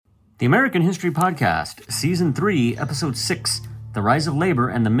The American History Podcast, Season 3, Episode 6, The Rise of Labor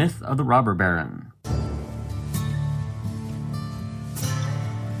and the Myth of the Robber Baron.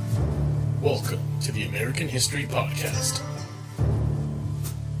 Welcome to the American History Podcast.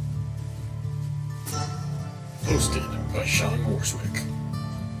 Hosted by Sean Morswick.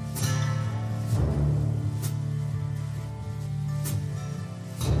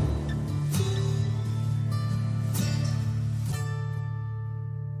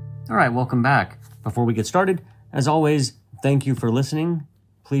 All right, welcome back. Before we get started, as always, thank you for listening.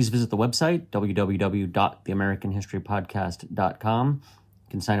 Please visit the website, www.theamericanhistorypodcast.com. You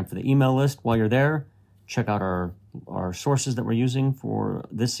can sign up for the email list while you're there. Check out our sources that we're using for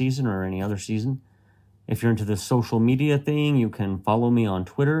this season or any other season. If you're into the social media thing, you can follow me on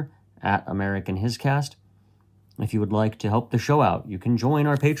Twitter at AmericanHiscast. If you would like to help the show out, you can join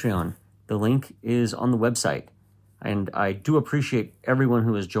our Patreon. The link is on the website. And I do appreciate everyone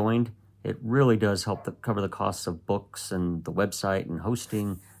who has joined. It really does help cover the costs of books and the website and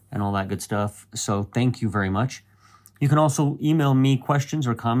hosting and all that good stuff. So thank you very much. You can also email me questions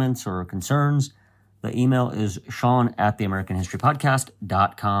or comments or concerns. The email is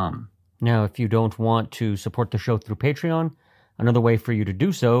sean@theamericanhistorypodcast.com. Now, if you don't want to support the show through Patreon, another way for you to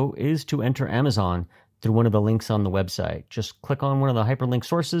do so is to enter Amazon through one of the links on the website. Just click on one of the hyperlink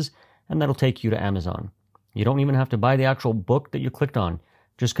sources, and that'll take you to Amazon. You don't even have to buy the actual book that you clicked on.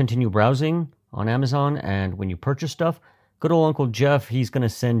 Just continue browsing on Amazon, and when you purchase stuff, good old Uncle Jeff, he's going to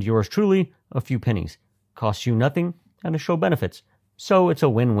send yours truly a few pennies. Costs you nothing, and the show benefits. So it's a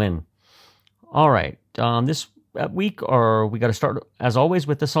win-win. All right, this week, we got to start, as always,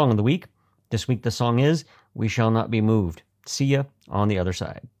 with the song of the week. This week the song is We Shall Not Be Moved. See ya on the other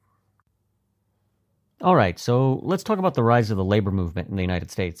side. All right, so let's talk about the rise of the labor movement in the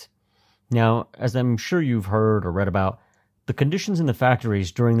United States. Now, as I'm sure you've heard or read about, the conditions in the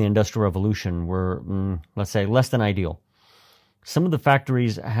factories during the Industrial Revolution were, let's say, less than ideal. Some of the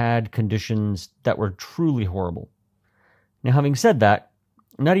factories had conditions that were truly horrible. Now, having said that,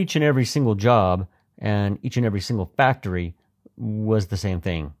 not each and every single job and each and every single factory was the same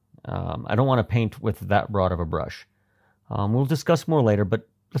thing. I don't want to paint with that broad of a brush. We'll discuss more later, but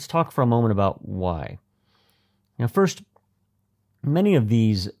let's talk for a moment about why. Now, first, many of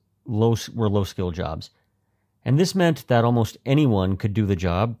these were low-skill jobs. And this meant that almost anyone could do the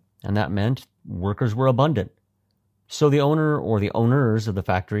job, and that meant workers were abundant. So the owner or the owners of the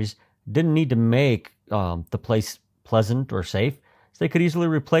factories didn't need to make the place pleasant or safe, so they could easily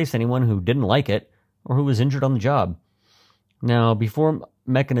replace anyone who didn't like it or who was injured on the job. Now, before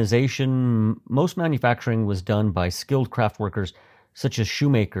mechanization, most manufacturing was done by skilled craft workers such as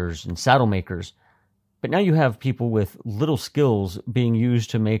shoemakers and saddle makers. But now you have people with little skills being used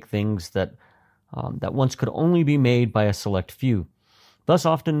to make things that once could only be made by a select few. Thus,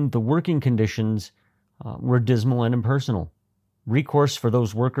 often the working conditions were dismal and impersonal. Recourse for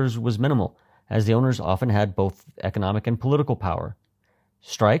those workers was minimal, as the owners often had both economic and political power.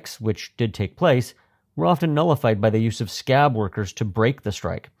 Strikes, which did take place, were often nullified by the use of scab workers to break the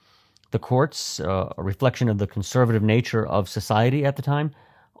strike. The courts, a reflection of the conservative nature of society at the time,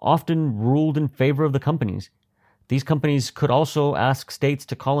 often ruled in favor of the companies. These companies could also ask states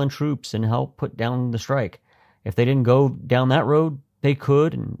to call in troops and help put down the strike. If they didn't go down that road, they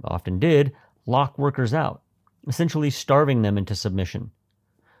could, and often did, lock workers out, essentially starving them into submission.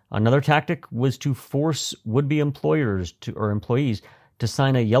 Another tactic was to force would-be employers or employees to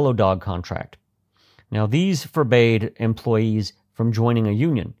sign a yellow dog contract. Now, these forbade employees from joining a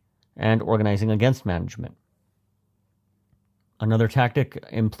union and organizing against management. Another tactic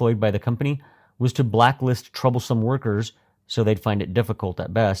employed by the company was to blacklist troublesome workers so they'd find it difficult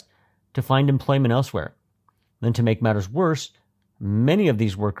at best to find employment elsewhere. Then to make matters worse, many of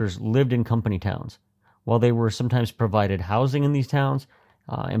these workers lived in company towns. While they were sometimes provided housing in these towns,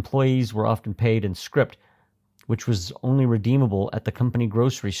 employees were often paid in script, which was only redeemable at the company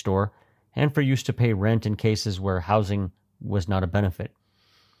grocery store and for use to pay rent in cases where housing was not a benefit.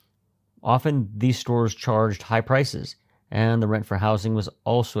 Often these stores charged high prices, and the rent for housing was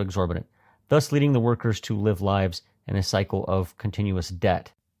also exorbitant, thus leading the workers to live lives in a cycle of continuous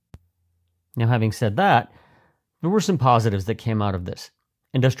debt. Now, having said that, there were some positives that came out of this.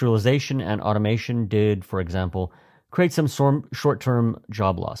 Industrialization and automation did, for example, create some short-term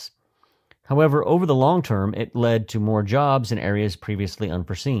job loss. However, over the long term, it led to more jobs in areas previously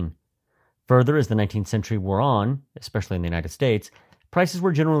unforeseen. Further, as the 19th century wore on, especially in the United States, prices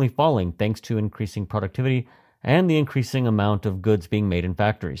were generally falling thanks to increasing productivity and the increasing amount of goods being made in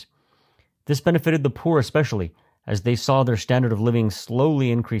factories. This benefited the poor especially, as they saw their standard of living slowly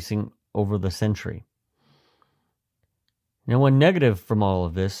increasing over the century. Now, one negative from all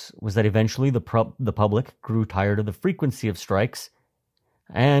of this was that eventually the public grew tired of the frequency of strikes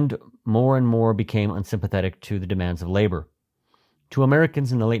and more became unsympathetic to the demands of labor. To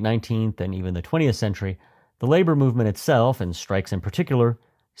Americans in the late 19th and even the 20th century, the labor movement itself, and strikes in particular,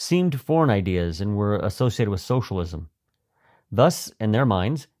 seemed foreign ideas and were associated with socialism. Thus, in their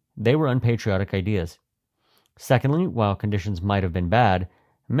minds, they were unpatriotic ideas. Secondly, while conditions might have been bad,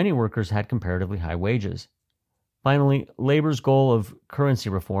 many workers had comparatively high wages. Finally, labor's goal of currency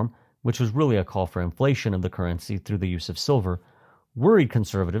reform, which was really a call for inflation of the currency through the use of silver, worried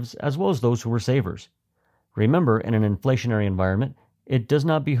conservatives as well as those who were savers. Remember, in an inflationary environment, it does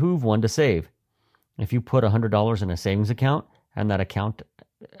not behoove one to save. If you put $100 in a savings account, and that account,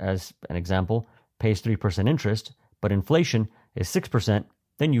 as an example, pays 3% interest, but inflation is 6%,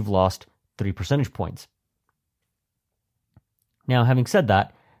 then you've lost 3 percentage points. Now, having said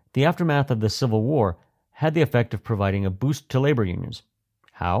that, the aftermath of the Civil War had the effect of providing a boost to labor unions.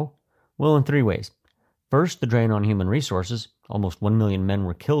 How? Well, in 3 ways. First, the drain on human resources, almost 1 million men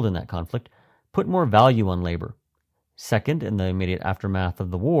were killed in that conflict, put more value on labor. Second, in the immediate aftermath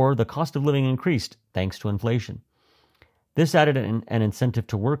of the war, the cost of living increased thanks to inflation. This added an incentive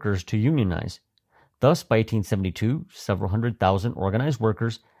to workers to unionize. Thus, by 1872, several 100,000 organized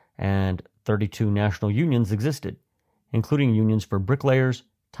workers and 32 national unions existed, including unions for bricklayers,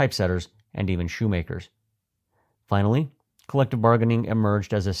 typesetters, and even shoemakers. Finally, collective bargaining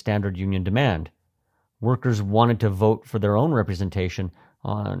emerged as a standard union demand. Workers wanted to vote for their own representation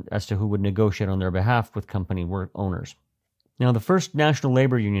as to who would negotiate on their behalf with company owners. Now, the first national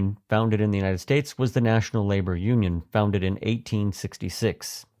labor union founded in the United States was the National Labor Union, founded in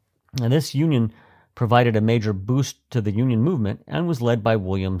 1866. Now, this union provided a major boost to the union movement and was led by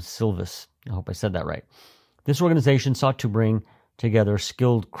William Silvis. I hope I said that right. This organization sought to bring together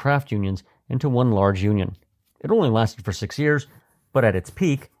skilled craft unions into one large union. It only lasted for 6 years, but at its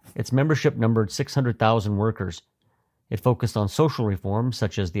peak, its membership numbered 600,000 workers. It focused on social reforms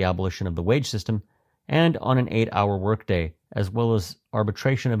such as the abolition of the wage system and on an 8-hour workday, as well as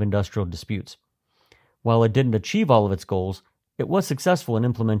arbitration of industrial disputes. While it didn't achieve all of its goals, it was successful in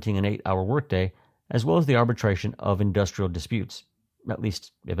implementing an 8-hour workday, as well as the arbitration of industrial disputes. At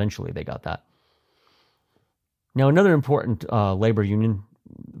least, eventually they got that. Now, another important labor union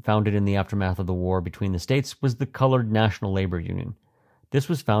founded in the aftermath of the war between the states was the Colored National Labor Union. This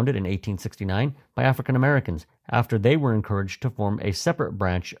was founded in 1869 by African Americans after they were encouraged to form a separate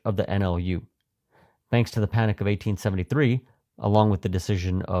branch of the NLU. Thanks to the Panic of 1873, along with the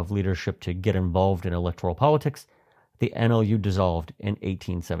decision of leadership to get involved in electoral politics, the NLU dissolved in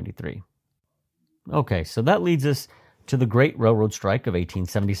 1873. Okay, so that leads us to the Great Railroad Strike of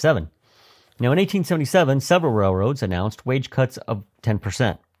 1877. Now, in 1877, several railroads announced wage cuts of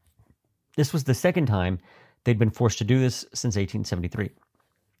 10%. This was the second time they'd been forced to do this since 1873.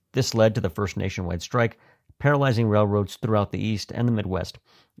 This led to the first nationwide strike, paralyzing railroads throughout the East and the Midwest,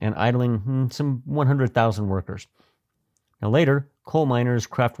 and idling some 100,000 workers. Now later, coal miners,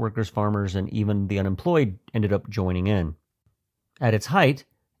 craft workers, farmers, and even the unemployed ended up joining in. At its height,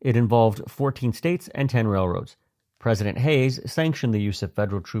 it involved 14 states and 10 railroads. President Hayes sanctioned the use of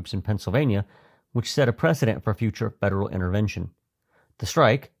federal troops in Pennsylvania, which set a precedent for future federal intervention. The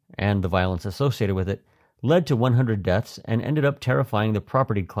strike, and the violence associated with it, led to 100 deaths and ended up terrifying the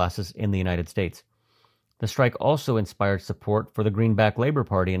propertied classes in the United States. The strike also inspired support for the Greenback Labor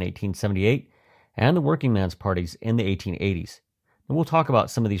Party in 1878 and the Working Man's Parties in the 1880s. And we'll talk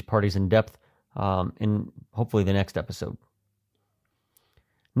about some of these parties in depth in hopefully the next episode.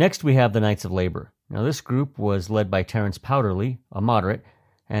 Next, we have the Knights of Labor. Now, this group was led by Terence Powderly, a moderate,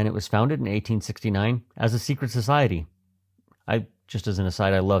 and it was founded in 1869 as a secret society. Just as an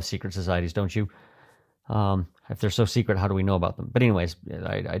aside, I love secret societies, don't you? If they're so secret, how do we know about them? But anyways,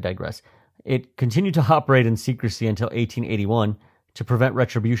 I digress. It continued to operate in secrecy until 1881 to prevent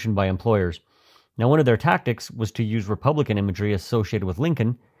retribution by employers. Now, one of their tactics was to use Republican imagery associated with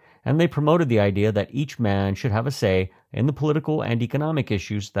Lincoln, and they promoted the idea that each man should have a say in the political and economic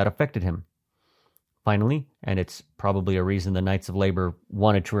issues that affected him. Finally, and it's probably a reason the Knights of Labor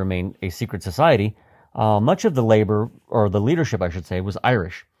wanted to remain a secret society, much of the labor, or the leadership I should say, was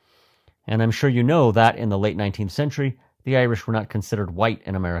Irish. And I'm sure you know that in the late 19th century, the Irish were not considered white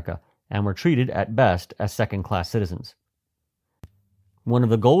in America and were treated at best as second-class citizens. One of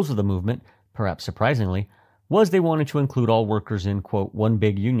the goals of the movement, perhaps surprisingly, was they wanted to include all workers in, quote, one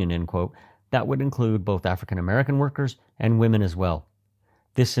big union, end quote, that would include both African-American workers and women as well.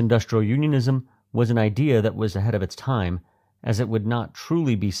 This industrial unionism was an idea that was ahead of its time, as it would not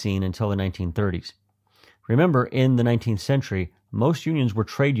truly be seen until the 1930s. Remember, in the 19th century, most unions were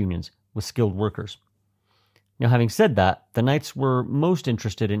trade unions with skilled workers. Now, having said that, the Knights were most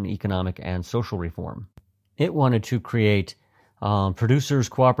interested in economic and social reform. It wanted to create producers'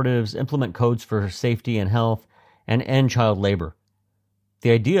 cooperatives, implement codes for safety and health, and end child labor.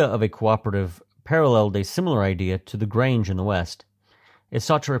 The idea of a cooperative paralleled a similar idea to the Grange in the West. It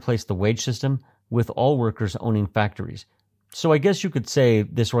sought to replace the wage system with all workers owning factories. So I guess you could say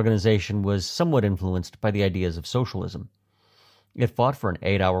this organization was somewhat influenced by the ideas of socialism. It fought for an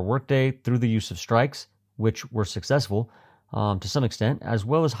 8-hour workday through the use of strikes, which were successful to some extent, as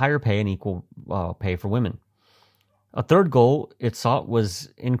well as higher pay and equal pay for women. A third goal it sought was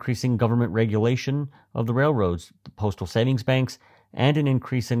increasing government regulation of the railroads, the postal savings banks, and an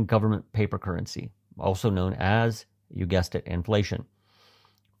increase in government paper currency, also known as, you guessed it, inflation.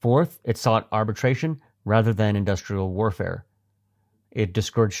 Fourth, it sought arbitration rather than industrial warfare. It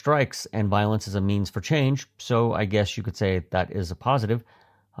discouraged strikes and violence as a means for change, so I guess you could say that is a positive.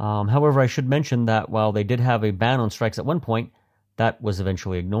 However, I should mention that while they did have a ban on strikes at one point, that was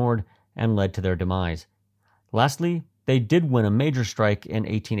eventually ignored and led to their demise. Lastly, they did win a major strike in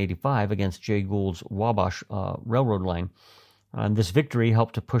 1885 against Jay Gould's Wabash Railroad line. This victory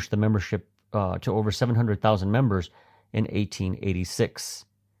helped to push the membership to over 700,000 members in 1886.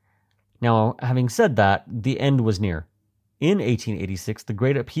 Now, having said that, the end was near. In 1886, the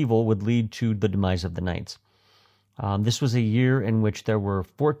Great Upheaval would lead to the demise of the Knights. This was a year in which there were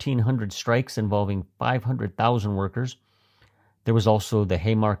 1,400 strikes involving 500,000 workers. There was also the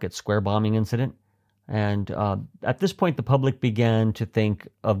Haymarket Square bombing incident. And at this point, the public began to think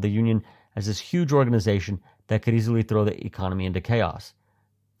of the Union as this huge organization that could easily throw the economy into chaos.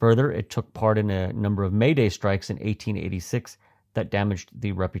 Further, it took part in a number of May Day strikes in 1886 that damaged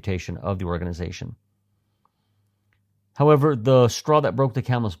the reputation of the organization. However, the straw that broke the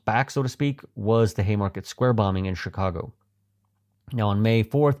camel's back, so to speak, was the Haymarket Square bombing in Chicago. Now, on May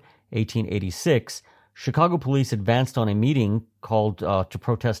 4th, 1886, Chicago police advanced on a meeting called to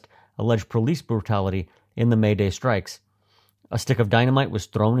protest alleged police brutality in the May Day strikes. A stick of dynamite was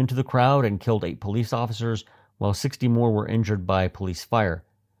thrown into the crowd and killed 8 police officers, while 60 more were injured by police fire.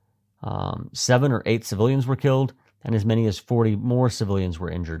 7 or 8 civilians were killed, and as many as 40 more civilians were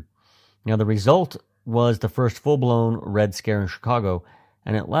injured. Now, the result was the first full-blown Red Scare in Chicago,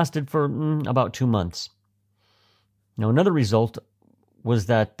 and it lasted for about 2 months. Now, another result was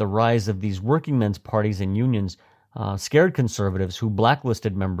that the rise of these working men's parties and unions scared conservatives who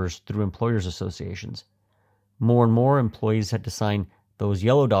blacklisted members through employers' associations. More and more employees had to sign those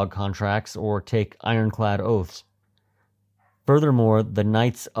yellow dog contracts or take ironclad oaths. Furthermore, the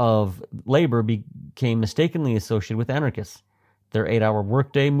Knights of Labor became mistakenly associated with anarchists. Their 8-hour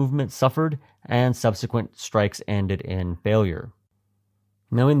workday movement suffered, and subsequent strikes ended in failure.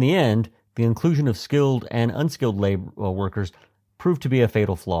 Now, in the end, the inclusion of skilled and unskilled labor workers proved to be a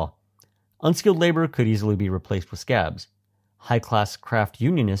fatal flaw. Unskilled labor could easily be replaced with scabs. High-class craft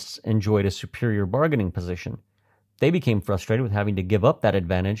unionists enjoyed a superior bargaining position. They became frustrated with having to give up that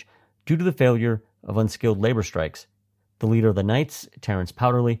advantage due to the failure of unskilled labor strikes. The leader of the Knights, Terence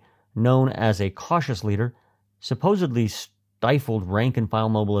Powderly, known as a cautious leader, supposedly stifled rank-and-file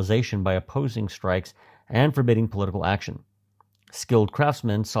mobilization by opposing strikes and forbidding political action. Skilled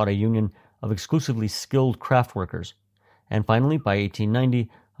craftsmen sought a union of exclusively skilled craft workers. And finally, by 1890,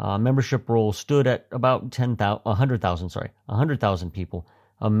 membership roll stood at about 100,000 people,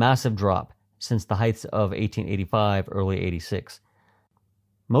 a massive drop since the heights of 1885, early 86.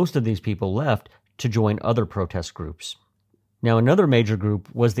 Most of these people left to join other protest groups. Now, another major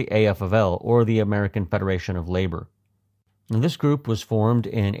group was the AFL, or the American Federation of Labor. And this group was formed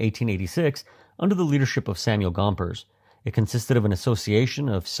in 1886 under the leadership of Samuel Gompers. It consisted of an association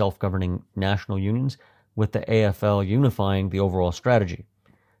of self-governing national unions, with the AFL unifying the overall strategy.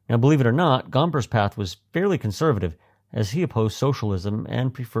 Now, believe it or not, Gompers' path was fairly conservative, as he opposed socialism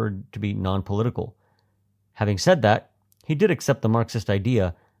and preferred to be non-political. Having said that, he did accept the Marxist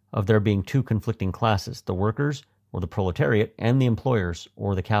idea of there being 2 conflicting classes, the workers, or the proletariat, and the employers,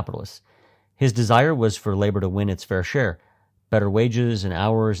 or the capitalists. His desire was for labor to win its fair share, better wages and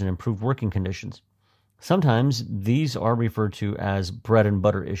hours and improved working conditions. Sometimes these are referred to as bread and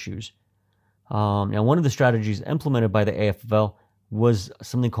butter issues. Now, one of the strategies implemented by the AFL was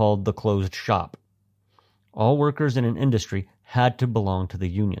something called the closed shop. All workers in an industry had to belong to the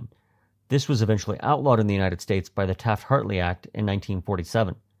union. This was eventually outlawed in the United States by the Taft-Hartley Act in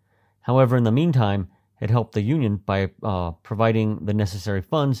 1947. However, in the meantime, it helped the union by providing the necessary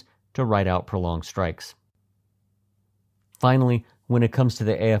funds to ride out prolonged strikes. Finally, when it comes to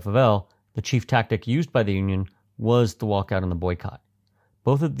the AFL, the chief tactic used by the union was the walkout and the boycott.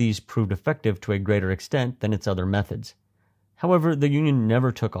 Both of these proved effective to a greater extent than its other methods. However, the union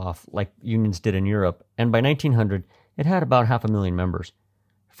never took off like unions did in Europe, and by 1900 it had about 500,000 members.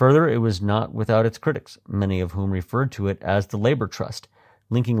 Further, it was not without its critics, many of whom referred to it as the labor trust,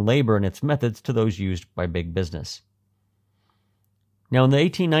 linking labor and its methods to those used by big business. Now, in the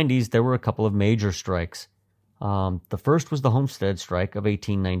 1890s, there were a couple of major strikes. The first was the Homestead Strike of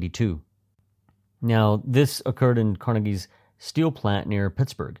 1892. Now, this occurred in Carnegie's steel plant near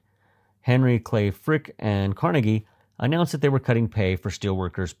Pittsburgh. Henry Clay Frick and Carnegie announced that they were cutting pay for steel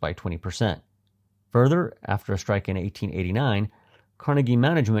workers by 20%. Further, after a strike in 1889, Carnegie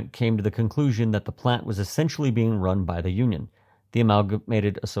management came to the conclusion that the plant was essentially being run by the union, the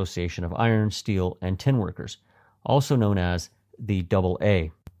Amalgamated Association of Iron, Steel, and Tin Workers, also known as the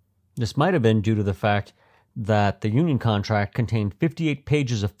AA. This might have been due to the fact that the union contract contained 58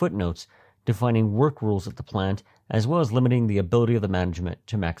 pages of footnotes defining work rules at the plant, as well as limiting the ability of the management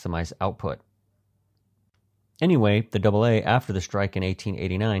to maximize output. Anyway, the AA, after the strike in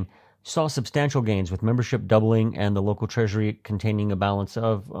 1889, saw substantial gains, with membership doubling and the local treasury containing a balance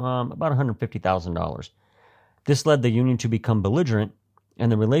of about $150,000. This led the union to become belligerent,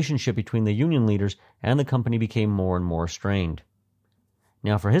 and the relationship between the union leaders and the company became more and more strained.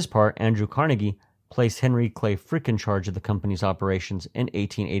 Now, for his part, Andrew Carnegie placed Henry Clay Frick in charge of the company's operations in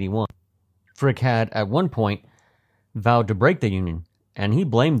 1881. Frick had, at one point, vowed to break the union, and he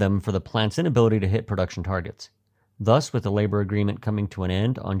blamed them for the plant's inability to hit production targets. Thus, with the labor agreement coming to an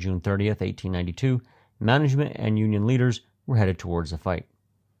end on June 30th, 1892, management and union leaders were headed towards a fight.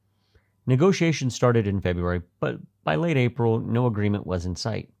 Negotiations started in February, but by late April, no agreement was in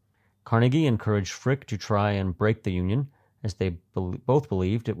sight. Carnegie encouraged Frick to try and break the union, as they both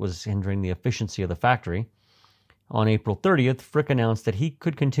believed it was hindering the efficiency of the factory. On April 30th, Frick announced that he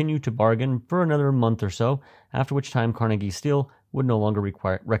could continue to bargain for another month or so, after which time Carnegie Steel would no longer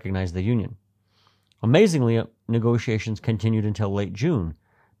recognize the union. Amazingly, negotiations continued until late June,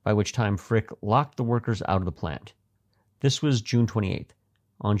 by which time Frick locked the workers out of the plant. This was June 28th.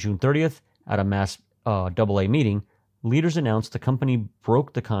 On June 30th, at a mass AA meeting, leaders announced the company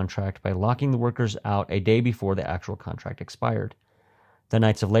broke the contract by locking the workers out a day before the actual contract expired. The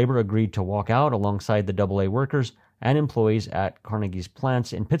Knights of Labor agreed to walk out alongside the AA workers and employees at Carnegie's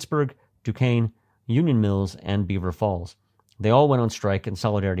plants in Pittsburgh, Duquesne, Union Mills, and Beaver Falls. They all went on strike in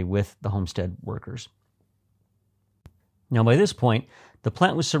solidarity with the Homestead workers. Now, by this point, the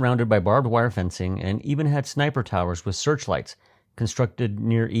plant was surrounded by barbed wire fencing and even had sniper towers with searchlights constructed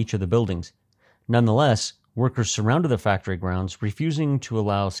near each of the buildings. Nonetheless, workers surrounded the factory grounds, refusing to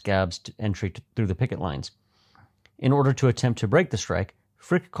allow scabs entry through the picket lines. In order to attempt to break the strike,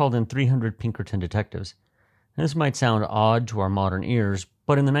 Frick called in 300 Pinkerton detectives. Now, this might sound odd to our modern ears,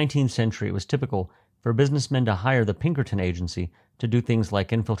 but in the 19th century it was typical for businessmen to hire the Pinkerton Agency to do things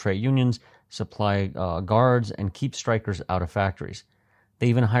like infiltrate unions, supply guards, and keep strikers out of factories. They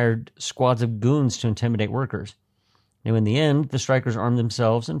even hired squads of goons to intimidate workers. Now, in the end, the strikers armed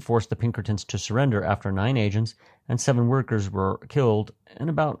themselves and forced the Pinkertons to surrender after 9 agents and 7 workers were killed, and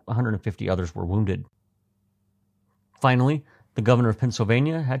about 150 others were wounded. Finally, the governor of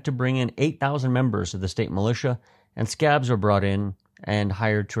Pennsylvania had to bring in 8,000 members of the state militia, and scabs were brought in and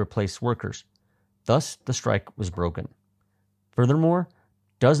hired to replace workers. Thus, the strike was broken. Furthermore,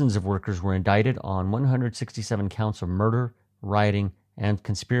 dozens of workers were indicted on 167 counts of murder, rioting, and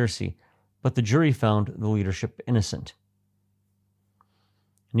conspiracy, but the jury found the leadership innocent.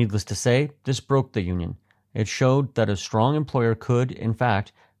 Needless to say, this broke the union. It showed that a strong employer could, in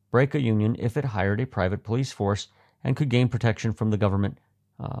fact, break a union if it hired a private police force and could gain protection from the government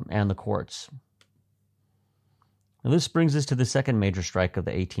and the courts. Now, this brings us to the second major strike of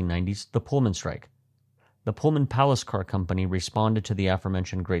the 1890s, the Pullman Strike. The Pullman Palace Car Company responded to the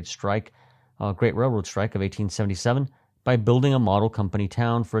aforementioned Great Railroad Strike of 1877 by building a model company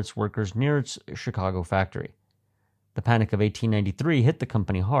town for its workers near its Chicago factory. The Panic of 1893 hit the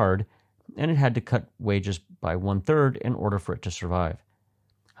company hard, and it had to cut wages by 1/3 in order for it to survive.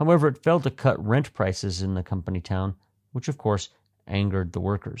 However, it failed to cut rent prices in the company town, which of course angered the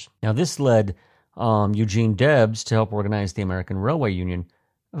workers. Now, this led Eugene Debs to help organize the American Railway Union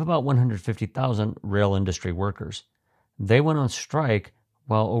of about 150,000 rail industry workers. They went on strike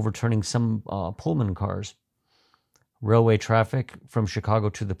while overturning some Pullman cars. Railway traffic from Chicago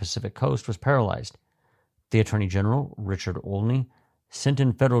to the Pacific Coast was paralyzed. The Attorney General, Richard Olney, sent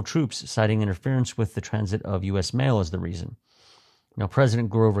in federal troops, citing interference with the transit of U.S. mail as the reason. Now, President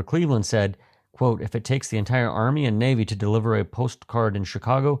Grover Cleveland said, quote, "If it takes the entire Army and Navy to deliver a postcard in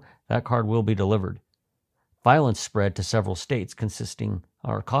Chicago, that card will be delivered." Violence spread to several states,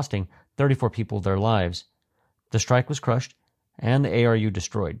 costing 34 people their lives. The strike was crushed, and the ARU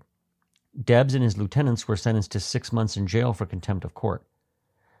destroyed. Debs and his lieutenants were sentenced to 6 months in jail for contempt of court.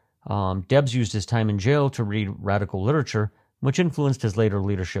 Debs used his time in jail to read radical literature, which influenced his later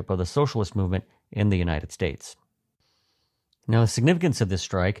leadership of the socialist movement in the United States. Now, the significance of this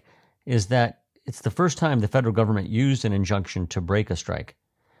strike is that it's the first time the federal government used an injunction to break a strike.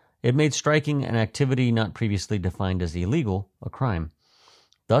 It made striking an activity not previously defined as illegal a crime.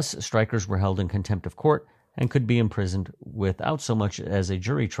 Thus, strikers were held in contempt of court and could be imprisoned without so much as a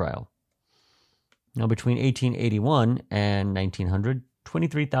jury trial. Now, between 1881 and 1900,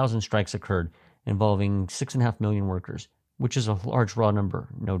 23,000 strikes occurred, involving 6.5 million workers, which is a large raw number,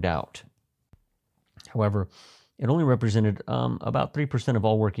 no doubt. However, it only represented about 3% of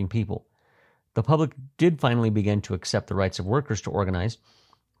all working people. The public did finally begin to accept the rights of workers to organize,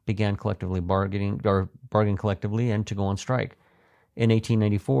 began collectively bargain collectively, and to go on strike. In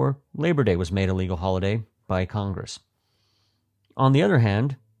 1894, Labor Day was made a legal holiday by Congress. On the other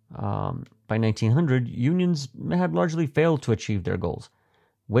hand, by 1900, unions had largely failed to achieve their goals.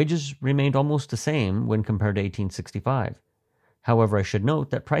 Wages remained almost the same when compared to 1865. However, I should note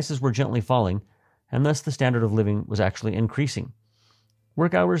that prices were gently falling, and thus the standard of living was actually increasing.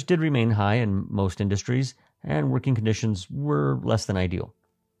 Work hours did remain high in most industries, and working conditions were less than ideal.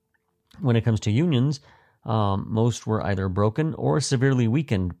 When it comes to unions, most were either broken or severely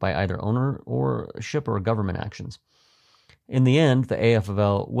weakened by either owner or ship or government actions. In the end, the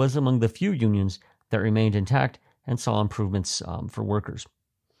AFL was among the few unions that remained intact and saw improvements for workers.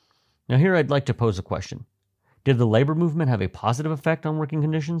 Now here I'd like to pose a question. Did the labor movement have a positive effect on working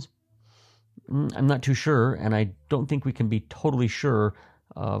conditions? I'm not too sure, and I don't think we can be totally sure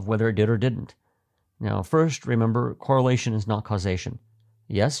of whether it did or didn't. Now, first, remember, correlation is not causation.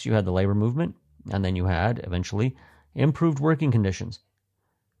 Yes, you had the labor movement, and then you had, eventually, improved working conditions.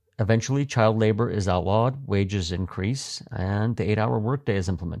 Eventually, child labor is outlawed, wages increase, and the 8-hour workday is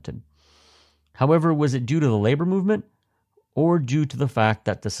implemented. However, was it due to the labor movement, or due to the fact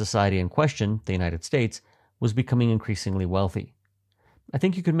that the society in question, the United States, was becoming increasingly wealthy? I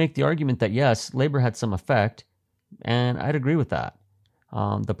think you could make the argument that yes, labor had some effect, and I'd agree with that.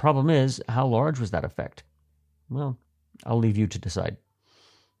 The problem is, how large was that effect? Well, I'll leave you to decide.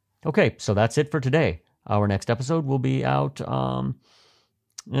 Okay, so that's it for today. Our next episode will be out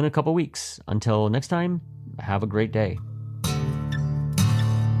in a couple weeks. Until next time, have a great day.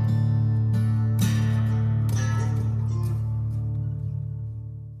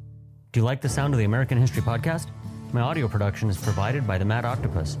 Do you like the sound of the American History Podcast? My audio production is provided by the Mad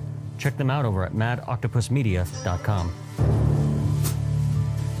Octopus. Check them out over at madoctopusmedia.com.